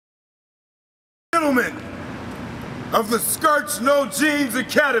gentlemen of the Skirtz No Jeanz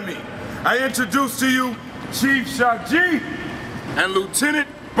Academy, I introduce to you Chief Shaji and Lieutenant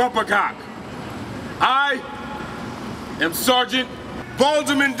Bumpagok. I am Sergeant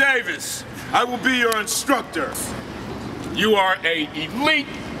Balderman Davis. I will be your instructor. You are an elite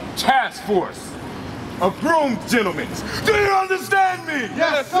task force of groomed gentlemen. Do you understand me?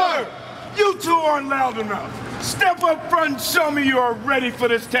 Yes, sir. You two aren't loud enough. Step up front and show me you are ready for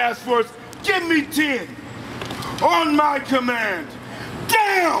this task force. Give me 10. On my command.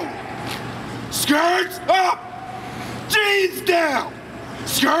 Down! Skirts up! Jeans down!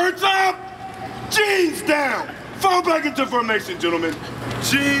 Skirts up! Jeans down! Fall back into formation, gentlemen.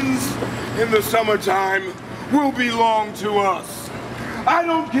 Jeans in the summertime will belong to us. I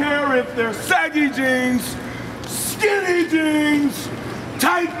don't care if they're saggy jeans, skinny jeans,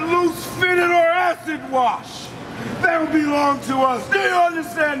 tight, loose fitted, or acid wash. They'll belong to us. Do you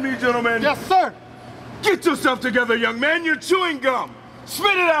understand me, gentlemen? Yes, sir. Get yourself together, young man. You're chewing gum.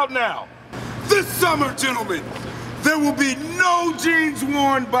 Spit it out now. This summer, gentlemen, there will be no jeans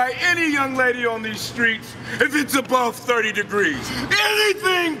worn by any young lady on these streets if it's above 30 degrees.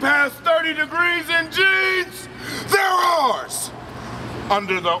 Anything past 30 degrees in jeans, they're ours.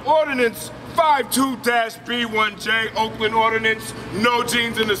 Under the Ordinance 52-B1J, Oakland Ordinance, no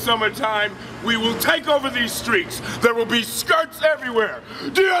jeans in the summertime, we will take over these streets. There will be skirts everywhere.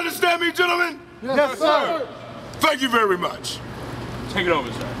 Do you understand me, gentlemen? Yes, sir. Thank you very much. Take it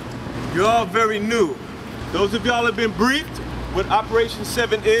over, sir. You're all very new. Those of y'all have been briefed what Operation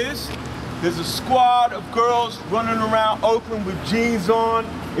 7 is. There's a squad of girls running around Oakland with jeans on.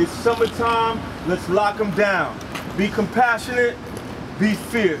 It's summertime. Let's lock them down. Be compassionate. Be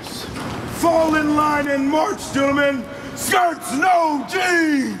fierce. Fall in line and march, gentlemen. Skirts No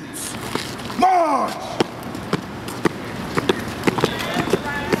Jeanz. March!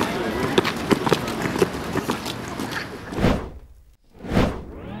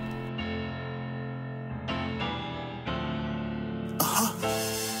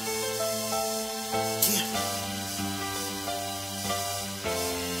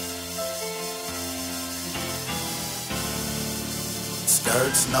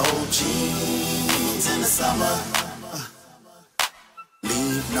 Skirts no jeans in the summer.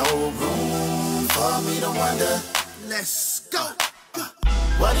 Leave no room for me to wonder. Let's go.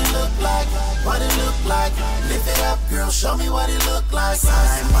 What it look like? What it look like? Lift it up, girl. Show me what it look like.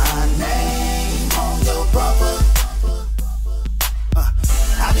 Sign my name on your bumper.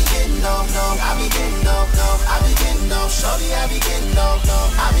 I be getting dope, I be getting dope, I be getting dope, shorty, I be getting dope,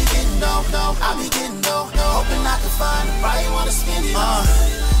 I be getting dope, I be getting dope, hoping I can find the right one to spend it on.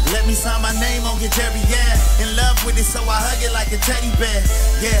 Let me sign my name on your Jerry, yeah. In love with it, so I hug it like a teddy bear,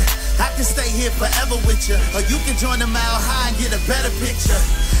 yeah. I can stay here forever with you, or you can join the Mile High and get a better picture.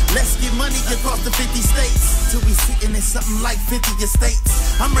 Let's get money across the 50 states till we sitting in something like 50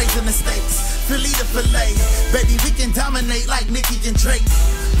 estates. I'm raising the stakes, Philly to filet. Baby, we can dominate like Nicki and Drake.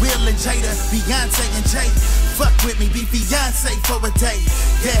 Will and Jada, Beyonce and Jay. Fuck with me, be Beyonce for a day.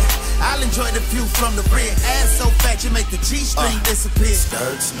 Yeah, I'll enjoy the view from the rear. Ass so fat you make the G-string disappear.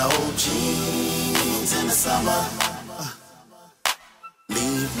 Skirts no jeans in the summer.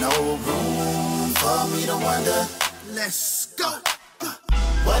 Leave no room for me to wonder. Let's go.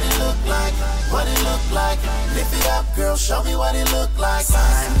 What it look like? What it look like? Lift it up, girl. Show me what it look like.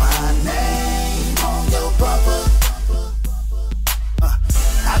 Sign my name on your bumper.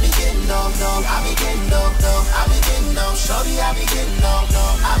 I be getting dope, I be getting dope, I be getting dope, shorty, I be getting dope,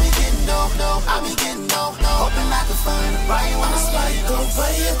 I be getting dope, I be getting dope, hoping I can find the right one to slide. The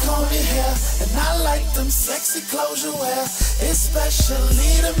way you comb your hair, and I like them sexy clothes you wear,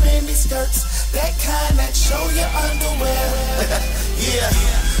 especially the mini skirts, that kind that show your underwear. Yeah,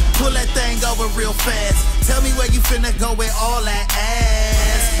 pull that thing over real fast. Tell me where you finna go with all that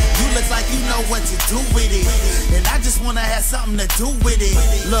ass. You look like you know what to do with it, and I just wanna have something to do with it.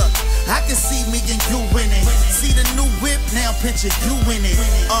 Look, I can see me and you winning. See the new whip, now picture you in it.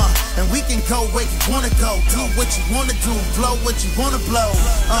 And we can go where you wanna go. Do what you wanna do, blow what you wanna blow.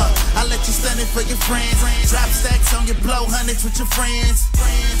 I let you stand it for your friends. Drop stacks on your blow, hundreds with your friends.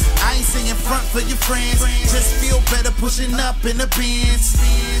 I ain't singing front for your friends. Just feel better pushing up in the Benz.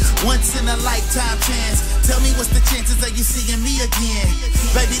 Once in a lifetime chance. Tell me what's the chances of you seeing me again?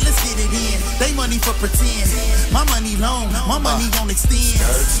 Baby, let's get it in. They money for pretend. My money long, my money on extend.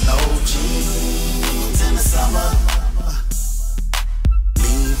 Skirts no jeans in the summer.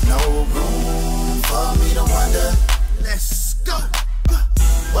 Leave no room for me to wonder. Let's go.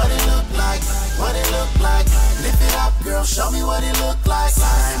 What it look like? What it look like? Lift it up, girl. Show me what it look like.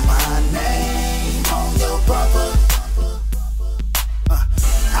 Sign my name on your bumper.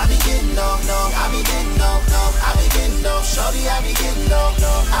 I be getting dope, I be Shorty, I be getting dough,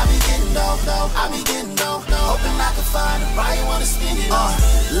 I be getting dough, I be getting dough, hoping I can find a right wanna spend it on.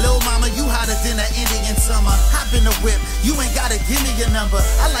 Lil' mama, you hotter than an Indian summer. Hop in the whip, you ain't gotta give me your number.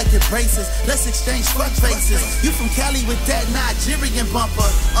 I like your braces, let's exchange fuck faces. You from Cali with that Nigerian bumper,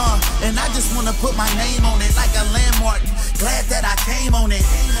 and I just wanna put my name on it like a landmark. Glad that I came on it.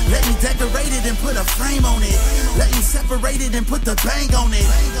 Let me decorate it and put a frame on it. Let me separate it and put the bang on it.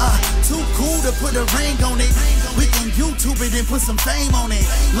 Too cool to put a ring on it. We can YouTube it and put some fame on it.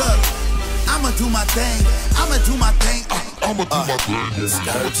 Look, I'ma do my thing. I'ma do my thing. I'ma do my thing.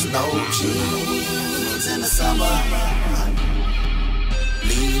 Skirtz no jeans in the summer.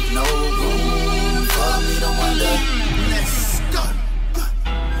 Leave no room for me to wonder. Let's go.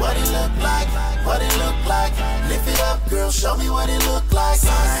 What it look like, what it look like. Lift it up, girl, show me what it look like.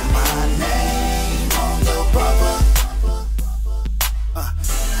 Sign my name on your bumper.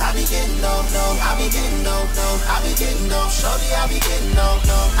 I be getting dough, I be getting dough, I be getting dough. Shorty, I be getting dough,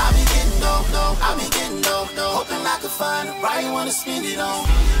 I be getting dough, I be getting dough, hoping I can find the right one to spend it on.